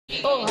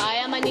Oh, I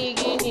am a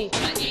nigini.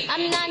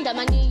 I'm Nanda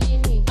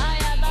Manigini. I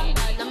am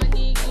a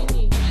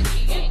Manigini.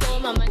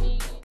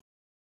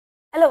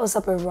 Hello, what's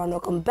up everyone?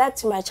 Welcome back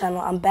to my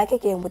channel. I'm back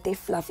again with a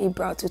fluffy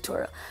brow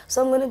tutorial.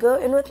 So I'm going to go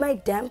in with my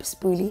damp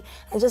spoolie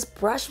and just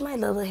brush my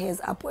little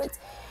hairs upwards.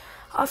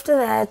 After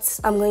that,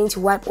 I'm going to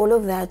wipe all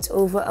of that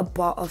over a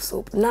bar of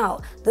soap.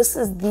 Now, this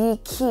is the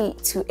key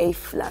to a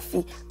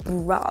fluffy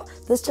brow.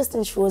 This just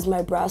ensures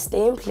my brows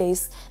stay in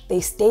place,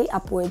 they stay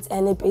upwards,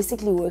 and it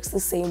basically works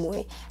the same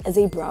way as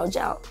a brow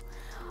gel.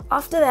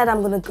 After that, I'm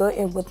going to go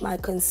in with my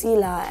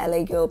concealer,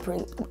 LA Girl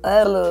Pro,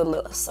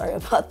 sorry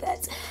about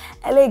that,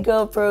 LA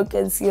Girl Pro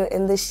Conceal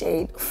in the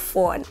shade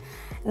Fawn.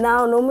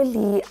 Now,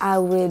 normally I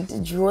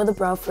would draw the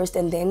brow first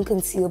and then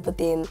conceal, but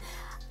then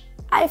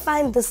I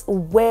find this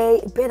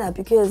way better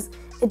because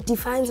it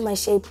defines my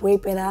shape way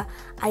better.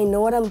 I know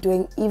what I'm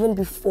doing even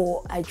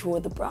before I draw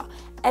the brow.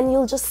 And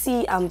you'll just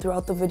see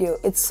throughout the video,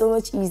 it's so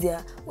much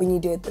easier when you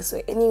do it this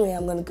way. Anyway,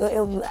 I'm going to go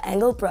in with the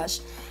angled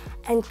brush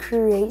and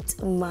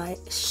create my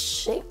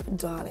shape,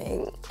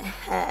 darling.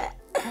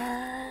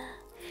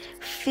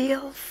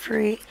 Feel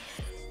free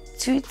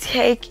to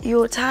take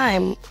your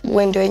time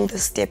when doing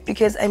this step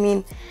because, I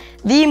mean,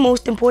 the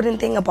most important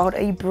thing about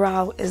a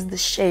brow is the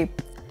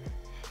shape.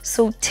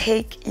 So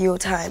take your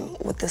time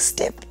with this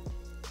step.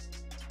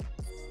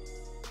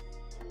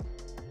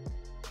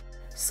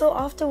 So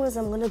afterwards,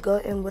 I'm going to go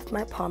in with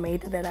my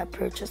pomade that I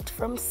purchased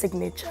from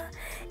Signature.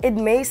 It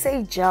may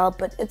say gel,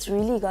 but it's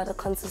really got a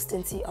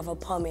consistency of a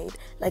pomade.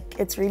 Like,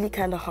 it's really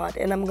kind of hard.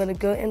 And I'm going to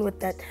go in with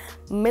that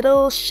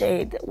middle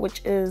shade,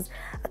 which is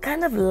a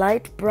kind of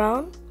light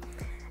brown.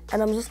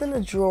 And I'm just going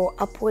to draw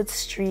upward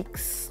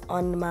streaks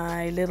on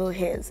my little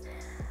hairs.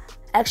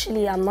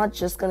 Actually, I'm not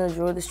just going to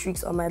draw the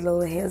streaks on my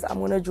little hairs. I'm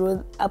going to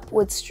draw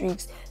upward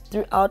streaks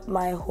throughout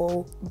my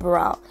whole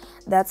brow.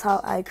 That's how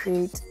I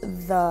create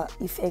the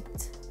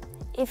effect.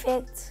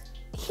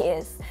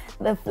 Yes,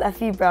 the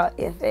fluffy brow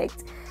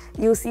effect.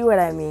 You'll see what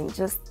I mean.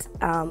 Just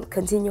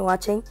continue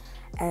watching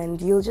and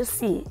you'll just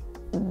see.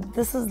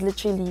 This is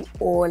literally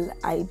all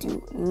I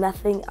do,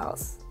 nothing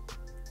else.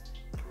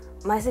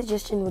 My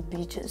suggestion would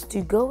be just to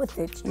go with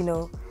it, you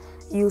know.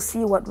 You'll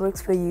see what works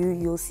for you,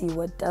 you'll see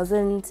what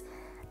doesn't.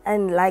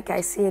 And like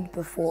I said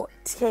before,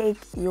 take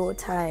your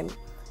time.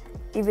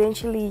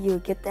 Eventually you'll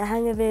get the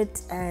hang of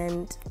it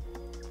and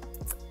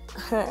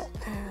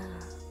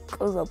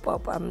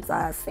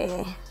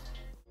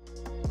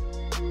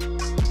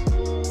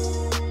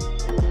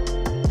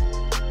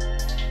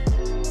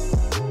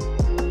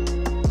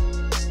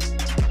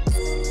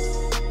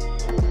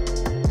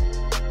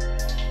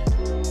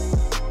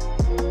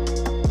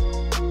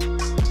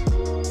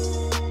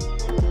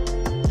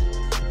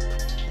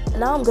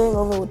now I'm going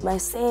over with my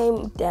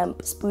same damp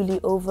spoolie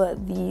over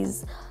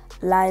these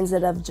lines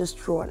that I've just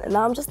drawn. And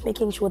now I'm just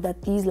making sure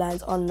that these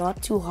lines are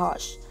not too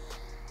harsh.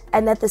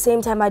 And at the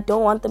same time, I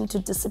don't want them to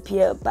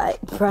disappear by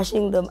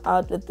brushing them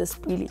out with the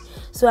spoolie.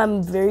 So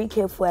I'm very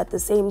careful at the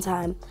same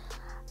time.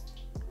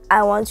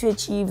 I want to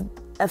achieve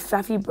a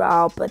fluffy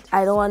brow, but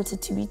I don't want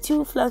it to be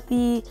too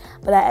fluffy,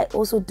 but I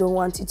also don't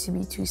want it to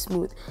be too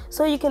smooth.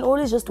 So you can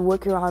always just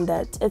work around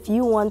that. If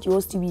you want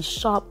yours to be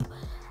sharp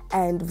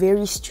and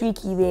very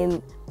streaky,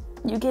 then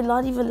you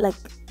cannot even like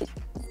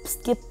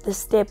skip the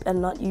step and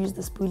not use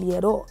the spoolie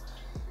at all.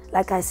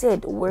 Like I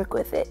said, work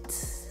with it.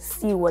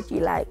 See what you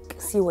like,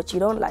 see what you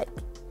don't like,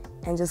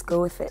 and just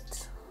go with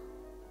it.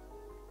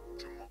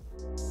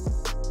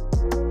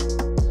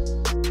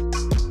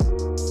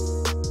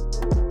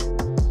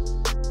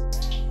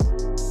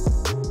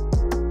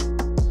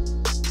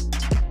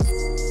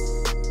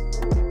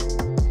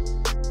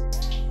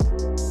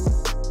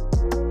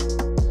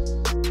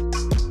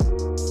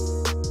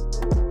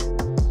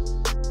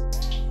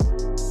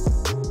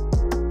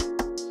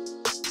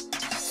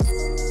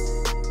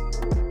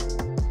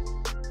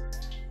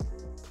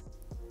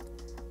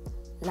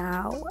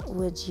 Now,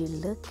 would you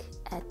look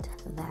at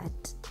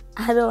that?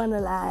 I don't want to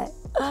lie.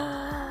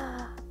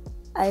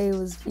 I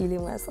was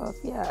feeling myself,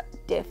 yeah,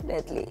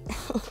 definitely.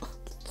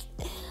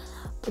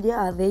 But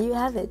yeah, there you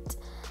have it.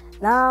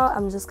 Now,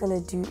 I'm just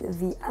going to do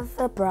the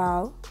other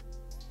brow.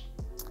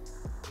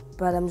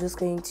 But I'm just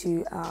going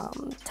to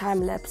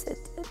time-lapse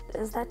it.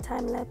 Is that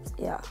time-lapse?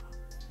 Yeah.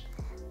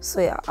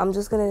 So yeah, I'm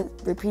just going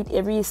to repeat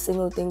every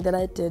single thing that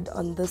I did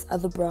on this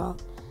other brow.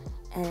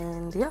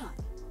 And yeah,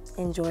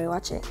 enjoy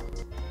watching.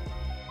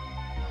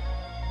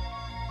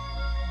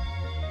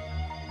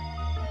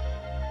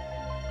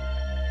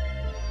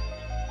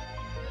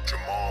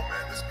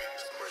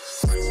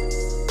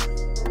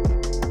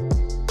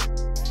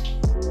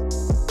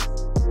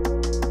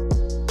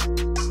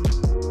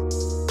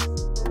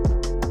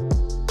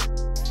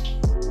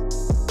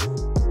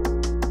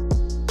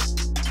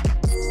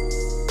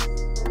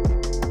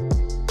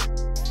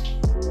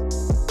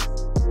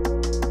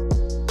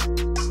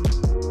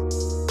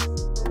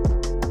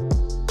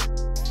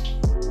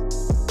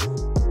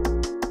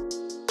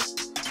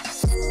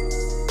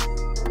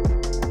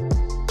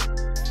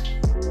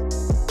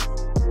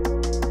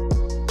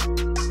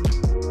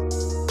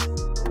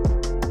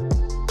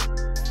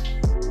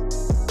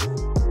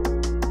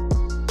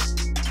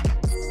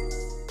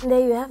 And there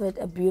you have it,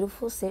 a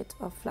beautiful set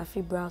of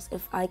fluffy brows,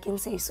 if I can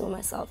say so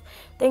myself.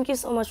 Thank you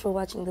so much for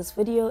watching this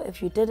video.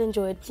 If you did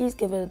enjoy it, please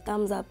give it a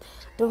thumbs up.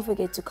 Don't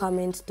forget to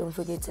comment, don't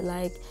forget to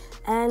like,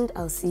 and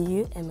I'll see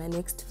you in my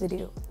next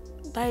video.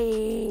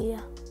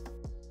 Bye.